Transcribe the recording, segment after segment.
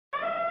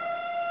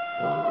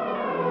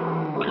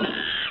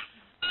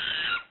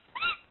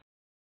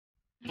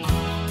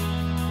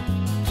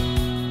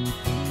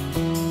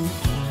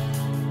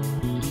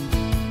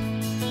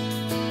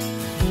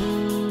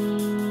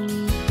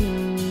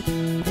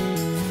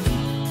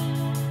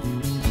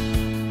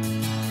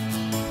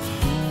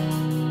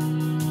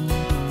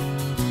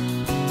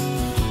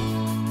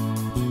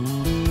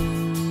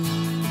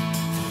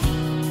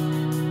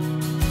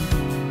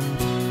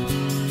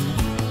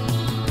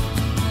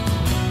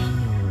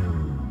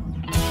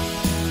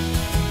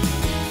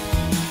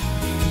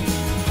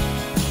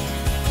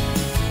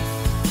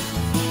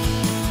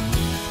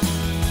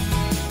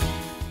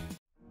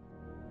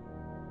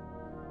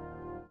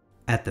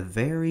At the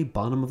very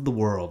bottom of the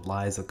world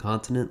lies a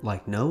continent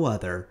like no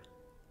other,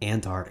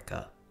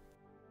 Antarctica.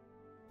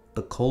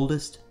 The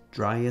coldest,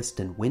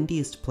 driest, and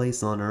windiest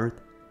place on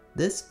Earth,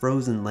 this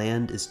frozen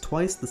land is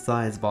twice the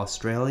size of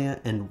Australia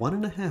and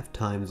 1.5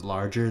 times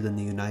larger than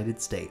the United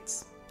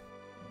States.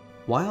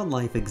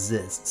 Wildlife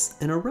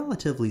exists in a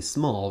relatively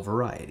small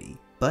variety,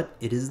 but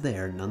it is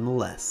there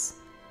nonetheless.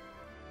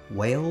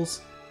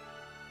 Whales,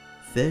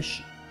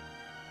 fish,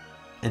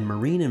 and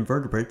marine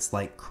invertebrates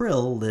like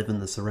krill live in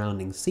the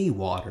surrounding sea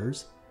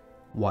waters,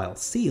 while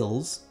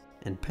seals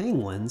and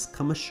penguins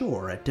come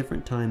ashore at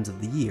different times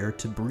of the year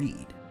to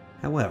breed.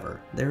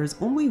 However, there is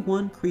only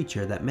one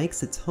creature that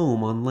makes its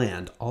home on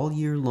land all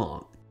year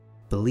long.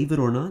 Believe it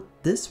or not,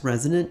 this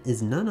resident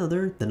is none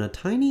other than a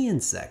tiny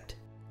insect.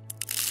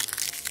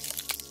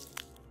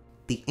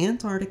 The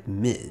Antarctic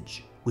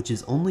midge, which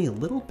is only a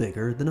little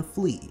bigger than a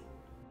flea.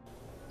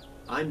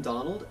 I'm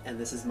Donald, and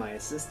this is my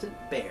assistant,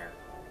 Bear.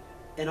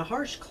 In a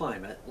harsh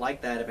climate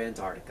like that of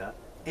Antarctica,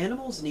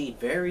 animals need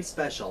very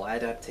special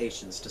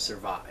adaptations to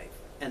survive,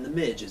 and the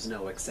midge is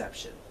no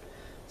exception.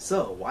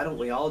 So why don't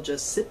we all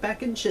just sit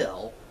back and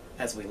chill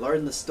as we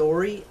learn the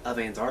story of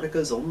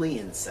Antarctica's only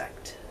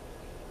insect.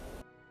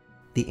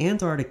 The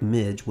Antarctic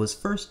midge was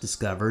first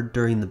discovered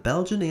during the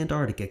Belgian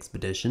Antarctic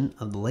expedition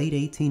of the late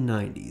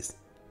 1890s.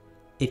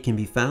 It can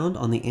be found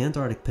on the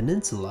Antarctic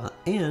Peninsula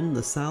and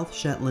the South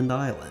Shetland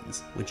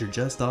Islands, which are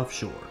just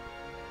offshore.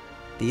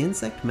 The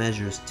insect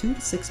measures 2 to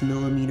 6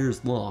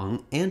 millimeters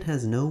long and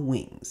has no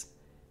wings.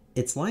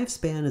 Its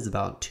lifespan is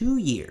about 2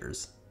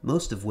 years,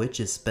 most of which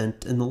is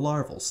spent in the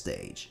larval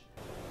stage.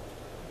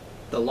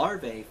 The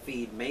larvae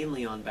feed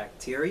mainly on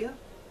bacteria,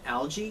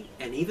 algae,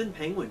 and even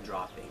penguin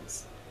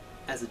droppings.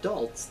 As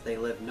adults, they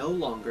live no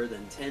longer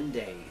than 10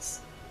 days.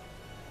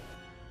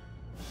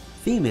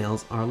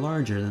 Females are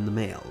larger than the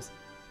males,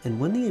 and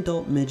when the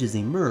adult midges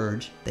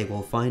emerge, they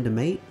will find a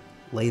mate,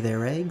 lay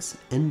their eggs,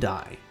 and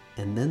die,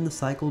 and then the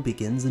cycle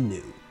begins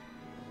anew.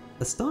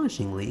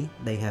 Astonishingly,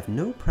 they have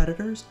no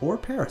predators or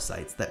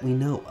parasites that we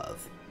know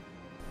of.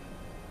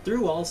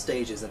 Through all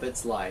stages of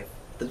its life,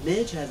 the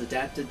midge has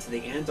adapted to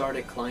the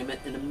Antarctic climate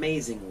in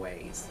amazing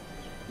ways.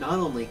 Not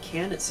only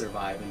can it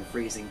survive in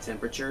freezing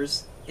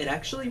temperatures, it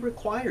actually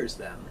requires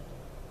them.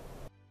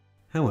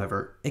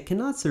 However, it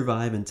cannot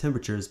survive in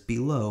temperatures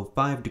below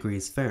 5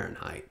 degrees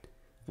Fahrenheit,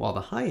 while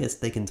the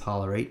highest they can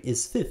tolerate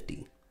is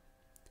 50.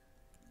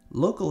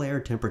 Local air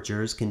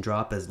temperatures can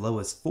drop as low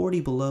as 40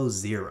 below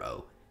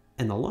zero,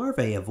 and the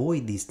larvae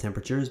avoid these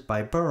temperatures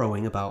by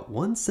burrowing about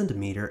 1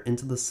 centimeter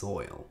into the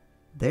soil.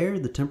 There,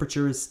 the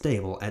temperature is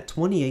stable at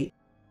 28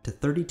 to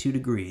 32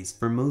 degrees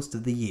for most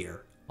of the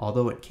year,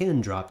 although it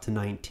can drop to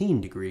 19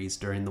 degrees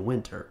during the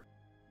winter.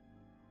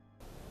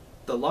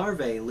 The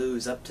larvae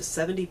lose up to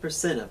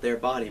 70% of their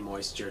body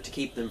moisture to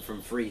keep them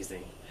from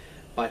freezing.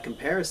 By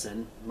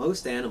comparison,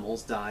 most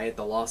animals die at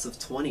the loss of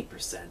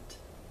 20%.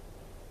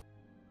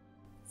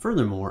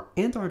 Furthermore,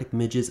 Antarctic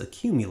midges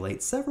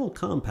accumulate several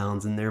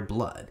compounds in their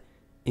blood,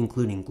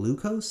 including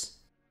glucose,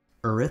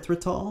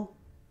 erythritol,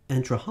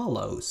 and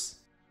trehalose,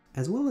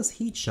 as well as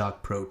heat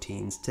shock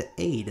proteins to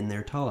aid in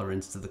their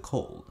tolerance to the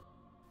cold.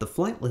 The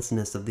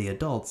flightlessness of the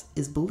adults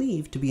is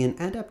believed to be an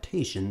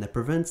adaptation that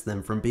prevents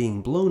them from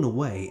being blown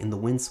away in the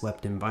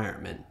windswept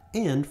environment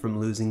and from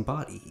losing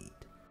body heat.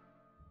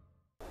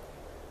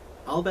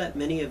 I'll bet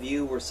many of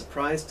you were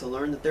surprised to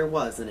learn that there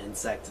was an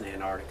insect in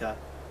Antarctica.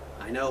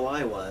 I know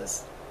I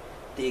was.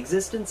 The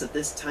existence of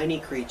this tiny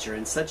creature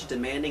in such a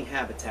demanding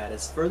habitat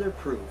is further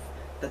proof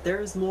that there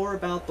is more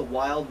about the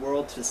wild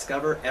world to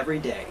discover every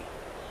day.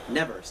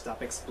 Never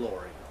stop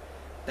exploring.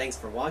 Thanks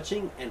for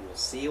watching, and we'll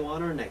see you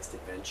on our next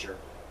adventure.